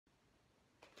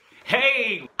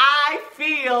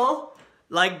feel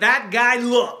like that guy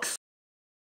looks.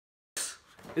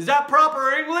 Is that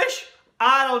proper English?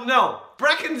 I don't know.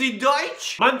 Sprechen Sie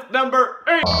Deutsch? Month number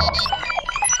 8.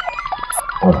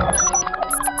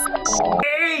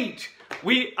 8!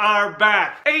 We are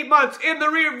back. 8 months in the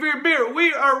rearview mirror.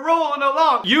 We are rolling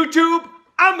along. YouTube,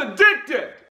 I'm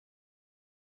addicted.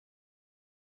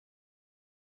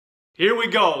 Here we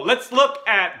go. Let's look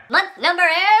at month number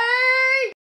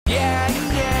 8. Yeah.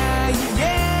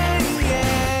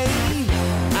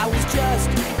 I was just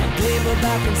a gamer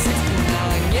back in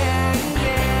 '69. Yeah.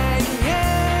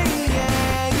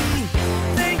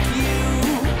 Thank you.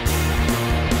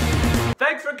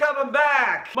 Thanks for coming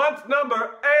back. Month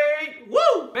number 8.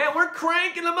 Woo! Man, we're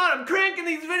cranking them out. I'm cranking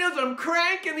these videos. I'm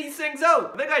cranking these things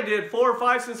out. I think I did 4 or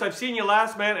 5 since I've seen you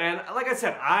last, man. And like I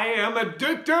said, I am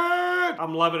addicted.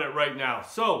 I'm loving it right now.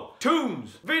 So,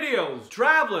 tunes, videos,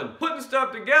 traveling, putting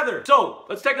stuff together. So,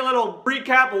 let's take a little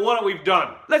recap of what we've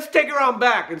done. Let's take it around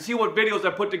back and see what videos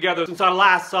I put together since I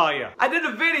last saw you. I did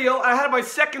a video. I had my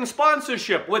second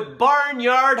sponsorship with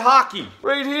Barnyard Hockey.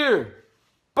 Right here.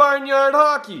 Barnyard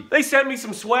Hockey. They sent me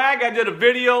some swag. I did a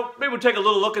video. Maybe we'll take a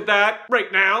little look at that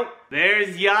right now.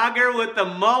 There's Yager with the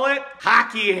mullet.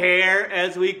 Hockey hair,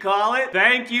 as we call it.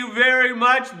 Thank you very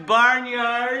much,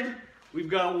 Barnyard. We've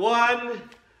got 1.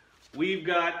 We've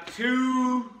got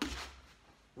 2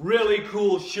 really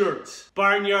cool shirts.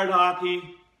 Barnyard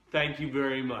Hockey, thank you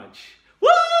very much. Woo!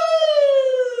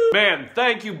 Man,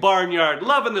 thank you, Barnyard.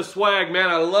 Loving the swag, man.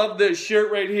 I love this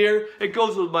shirt right here. It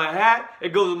goes with my hat. It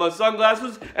goes with my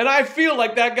sunglasses. And I feel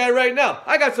like that guy right now.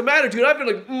 I got some attitude. I feel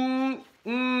like,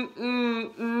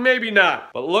 maybe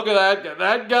not. But look at that.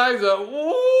 That guy's a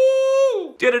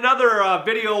woo! Did another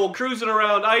video cruising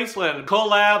around Iceland.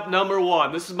 Collab number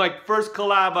 1. This is my first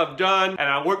collab I've done. And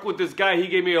I worked with this guy. He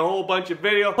gave me a whole bunch of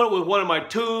video. Put it with one of my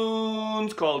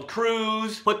tunes called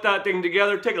Cruise. Put that thing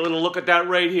together. Take a little look at that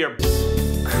right here.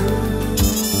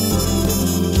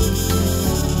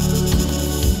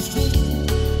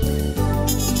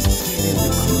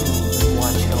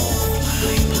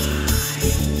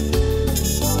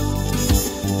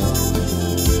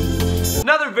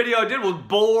 Another video I did was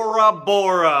Bora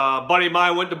Bora. A buddy of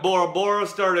mine went to Bora Bora,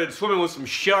 started swimming with some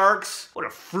sharks. What a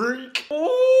freak.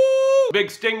 Ooh. Big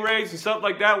stingrays and stuff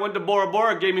like that. Went to Bora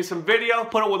Bora, gave me some video.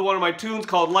 Put it with one of my tunes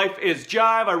called Life is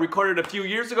Jive. I recorded a few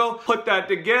years ago. Put that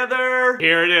together.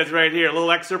 Here it is right here. A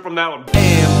little excerpt from that one.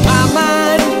 And my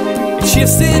mind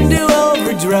shifts into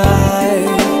overdrive.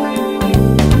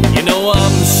 You know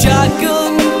I'm the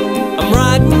shotgun. I'm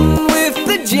riding with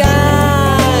the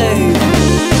jive.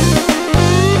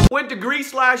 Went to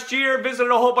Greece last year,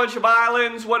 visited a whole bunch of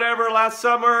islands, whatever, last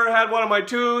summer, had one of my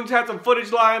tunes, had some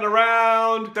footage lying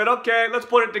around, said, okay, let's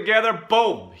put it together,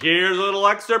 boom. Here's a little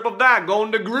excerpt of that,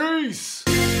 going to Greece.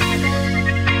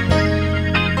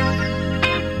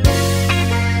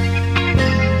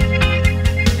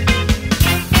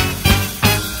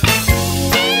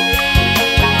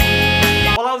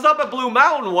 While I was up at Blue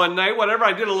Mountain one night, whatever,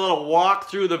 I did a little walk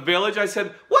through the village. I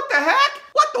said, what the heck?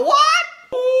 What the what?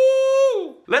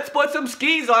 Ooh, let's put some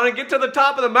skis on and get to the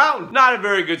top of the mountain. Not a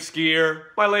very good skier.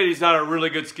 My lady's not a really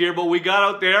good skier, but we got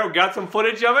out there, we got some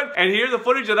footage of it, and here's the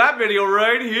footage of that video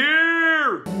right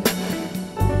here.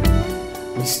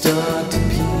 We start to peel.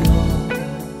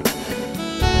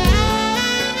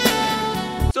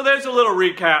 So there's a little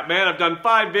recap, man. I've done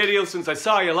 5 videos since I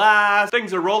saw you last.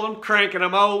 Things are rolling, cranking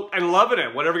them out, and loving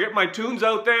it. Whatever, get my tunes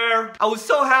out there. I was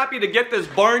so happy to get this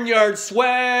Barnyard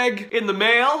swag in the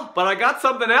mail, but I got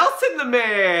something else in the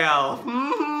mail.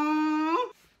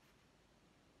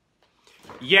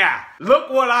 Yeah, look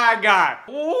what I got.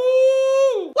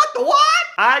 Ooh, what the what?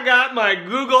 I got my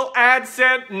Google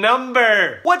ADSENSE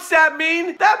number. What's that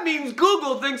mean? That means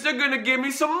Google thinks they're gonna give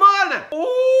me some money.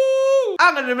 Ooh,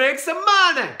 I'm gonna make some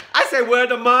money. I say, where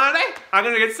the money? I'm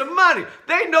gonna get some money.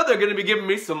 They know they're gonna be giving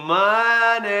me some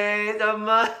money,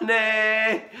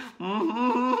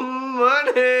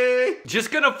 money. Just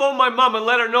gonna phone my mom and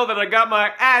let her know that I got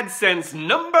my ADSENSE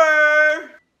number.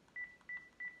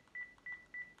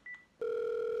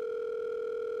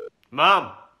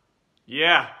 Mom,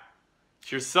 yeah,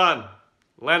 it's your son,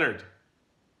 Leonard.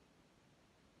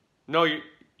 No,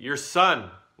 your son,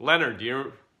 Leonard.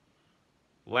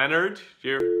 Leonard?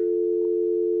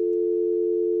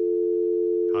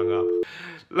 Hung up.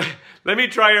 Let me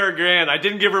try her again. I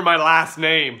didn't give her my last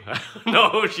name.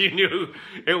 No, she knew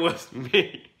it was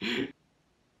me.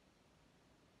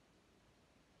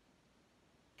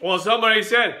 Well, somebody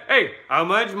said, hey, how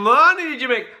much money did you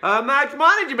make? How much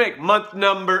money did you make? Month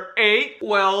number 8.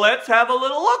 Well, let's have a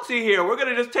little look-see here. We're going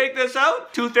to just take this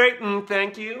out. Tooth 8,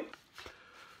 thank you.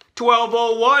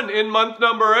 1201 in month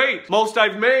number 8. Most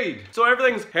I've made. So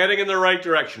everything's heading in the right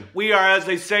direction. We are, as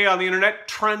they say on the internet,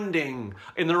 trending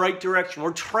in the right direction.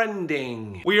 We're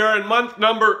trending. We are in month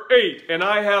number 8 and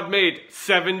I have made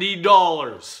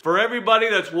 $70. For everybody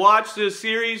that's watched this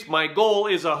series, my goal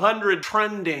is $100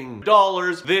 trending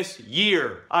dollars this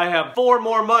year. I have 4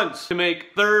 more months to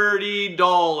make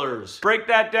 $30. Break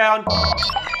that down.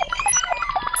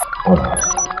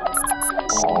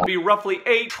 Be roughly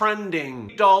 $8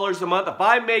 trending dollars a month. If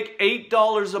I make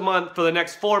 $8 a month for the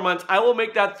next 4 months, I will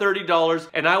make that $30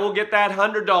 and I will get that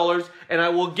 $100 and I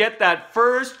will get that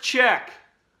first check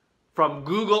from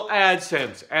Google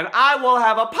ADSENSE and I will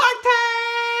have a party!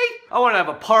 I want to have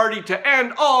a party to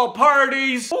end all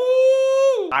parties.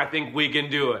 Ooh. I think we can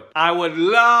do it. I would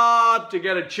love to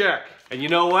get a check. And you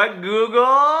know what, Google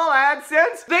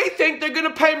AdSense? They think they're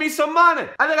gonna pay me some money.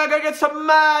 I think I gotta get some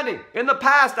money. In the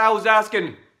past, I was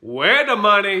asking, where the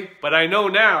money? But I know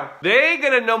now, they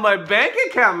gonna know my bank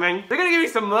account, man. They're gonna give me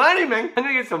some money, man. I'm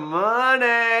gonna get some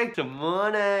money, some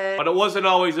money. But it wasn't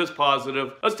always this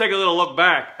positive. Let's take a little look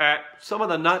back at some of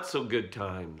the not so good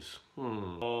times. But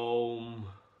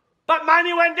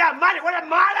money went down, money, what a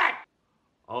money!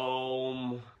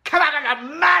 Come on, I got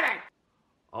money!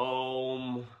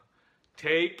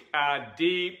 Take a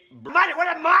deep money,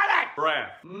 where the money?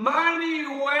 Breath. Money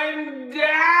went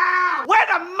down! Where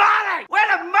the money?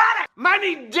 Where the money?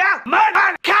 Money down!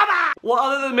 Money! Come on! Well,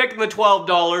 other than making the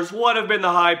 $12, what have been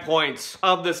the high points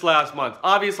of this last month?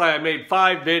 Obviously, I made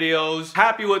 5 videos.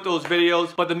 Happy with those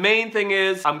videos. But the main thing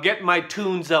is, I'm getting my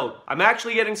tunes out. I'm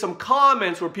actually getting some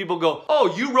comments where people go,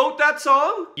 oh, you wrote that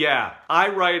song? Yeah, I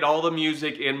write all the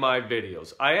music in my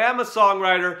videos. I am a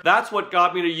songwriter. That's what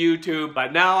got me to YouTube.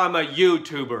 But now I'm a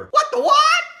YouTuber. What the what?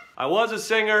 I was a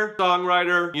singer,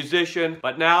 songwriter, musician,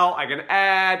 but now I can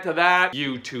add to that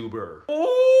YouTuber.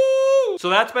 Ooh. So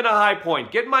that's been a high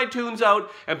point. Getting my tunes out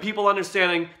and people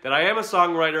understanding that I am a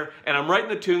songwriter and I'm writing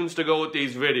the tunes to go with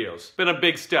these videos. Been a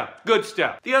big step. Good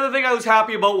step. The other thing I was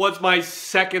happy about was my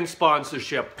second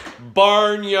sponsorship,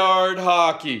 Barnyard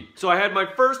Hockey. So I had my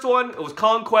first one, it was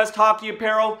Conquest Hockey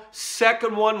Apparel.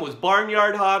 Second one was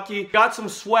Barnyard Hockey. Got some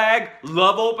swag,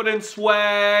 love opening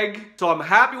swag. So I'm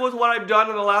happy with what I've done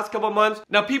in the last couple months.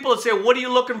 Now people would say, what are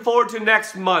you looking forward to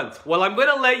next month? Well, I'm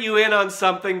gonna let you in on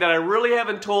something that I really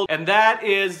haven't told, and that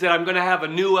is that I'm gonna have a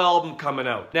new album coming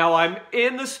out. Now I'm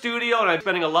in the studio and I'm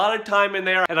spending a lot of time in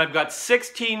there and I've got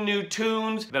 16 new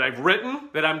tunes that I've written,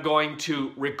 that I'm going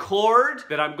to record,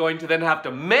 that I'm going to then have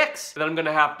to mix, that I'm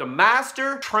gonna have to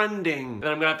master, trending,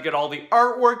 that I'm gonna have to get all the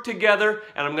artwork together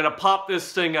and I'm gonna pop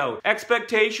this thing out.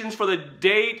 Expectations for the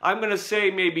date, I'm gonna say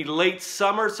maybe late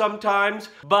summer sometimes,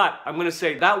 but I'm gonna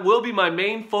say that will be my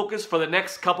main focus for the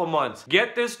next couple months.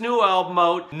 Get this new album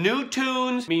out, new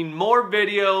tunes mean more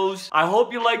videos. I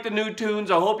hope you like the new tunes,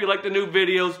 I hope you like the new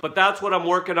videos, but that's what I'm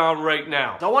working on right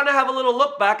now. So I want to have a little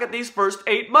look back at these first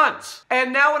 8 months.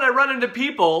 And now when I run into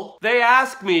people, they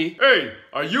ask me, hey,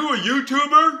 are you a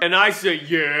YouTuber? And I say,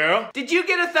 yeah. Did you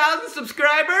get 1,000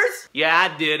 subscribers? Yeah, I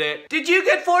did it. Did you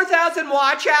get 4,000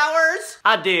 watch hours?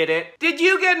 I did it. Did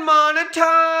you get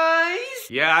monetized?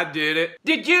 Yeah, I did it.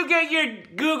 Did you get your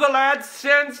Google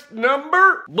AdSense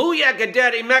number? Booyaka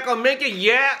Daddy Meckle Minky,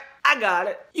 yeah. I got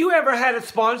it. You ever had a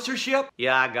sponsorship?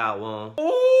 Yeah, I got one.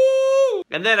 Ooh.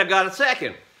 And then I got a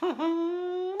second.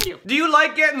 Do you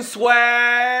like getting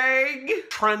swag?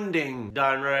 Trending.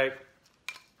 Darn right.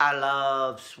 I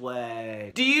love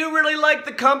swag. Do you really like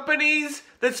the companies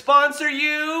that sponsor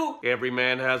you? Every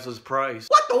man has his price.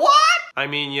 What the what? I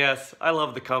mean, yes, I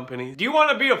love the companies. Do you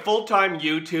want to be a full-time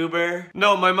YouTuber?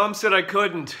 No, my mom said I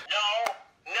couldn't.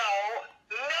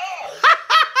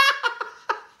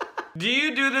 Do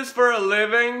you do this for a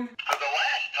living? For the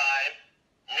last time,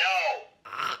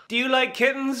 no. Do you like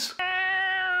kittens?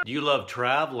 Do you love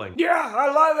traveling? Yeah,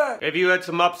 I love it. Have you had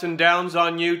some ups and downs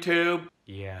on YouTube?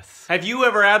 Yes. Have you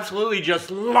ever absolutely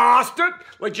just lost it?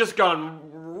 Like just gone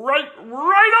right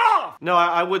off? No,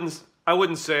 I wouldn't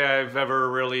say I've ever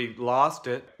really lost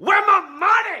it. Where my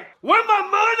money? Where my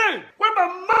money? Where my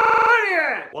money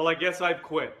at? Well, I guess I've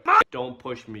quit. Don't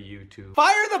push me, YouTube.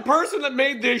 Fire the person that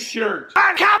made this shirt.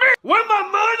 Where my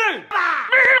money?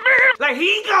 Like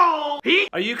he go.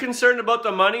 Are you concerned about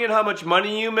the money and how much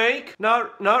money you make?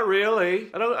 Not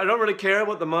really. I don't really care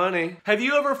about the money. Have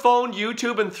you ever phoned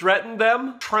YouTube and threatened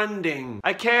them? Trending.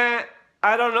 I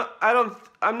don't know.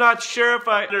 I'm not sure if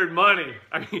I earned money.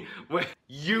 I mean,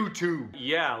 YouTube.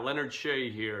 Yeah, Leonard Shea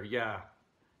here. Yeah.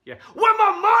 Where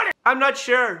my money? I'm not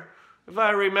sure if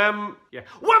I remember. Yeah.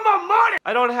 Where my money?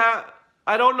 I don't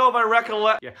know if I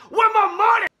recollect. Yeah. Where my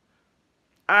money?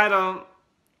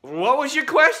 What was your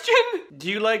question? Do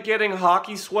you like getting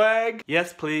hockey swag?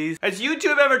 Yes, please. Has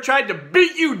YouTube ever tried to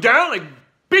beat you down? Like,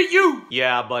 beat you?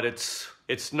 Yeah, but it's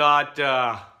not,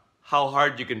 how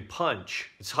hard you can punch.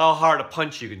 It's how hard a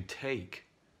punch you can take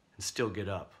and still get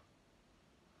up.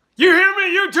 You hear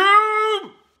me,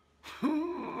 YouTube?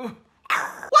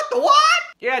 What the what?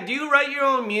 Yeah, do you write your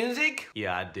own music?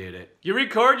 Yeah, I did it. You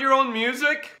record your own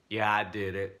music? Yeah, I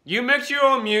did it. You mix your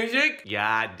own music? Yeah,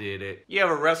 I did it. You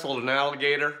ever wrestled an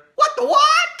alligator? What the what?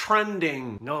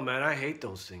 Trending. No, man, I hate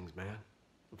those things, man.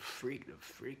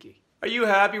 Freaky. Are you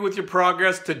happy with your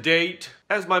progress to date?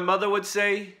 As my mother would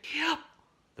say, yep.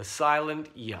 The silent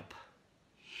yep.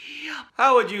 Yep.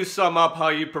 How would you sum up how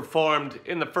you performed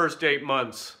in the first 8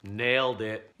 months? Nailed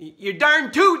it. You're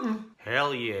darn tootin'.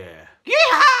 Hell yeah.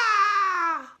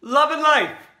 Yeehaw! Love and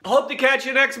life. Hope to catch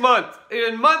you next month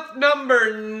in month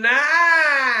number 9.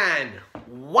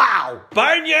 Wow.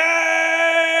 Barnyard!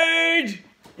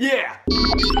 Yeah.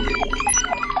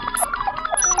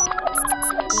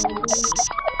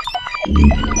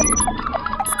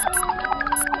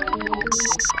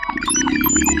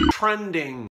 Trending.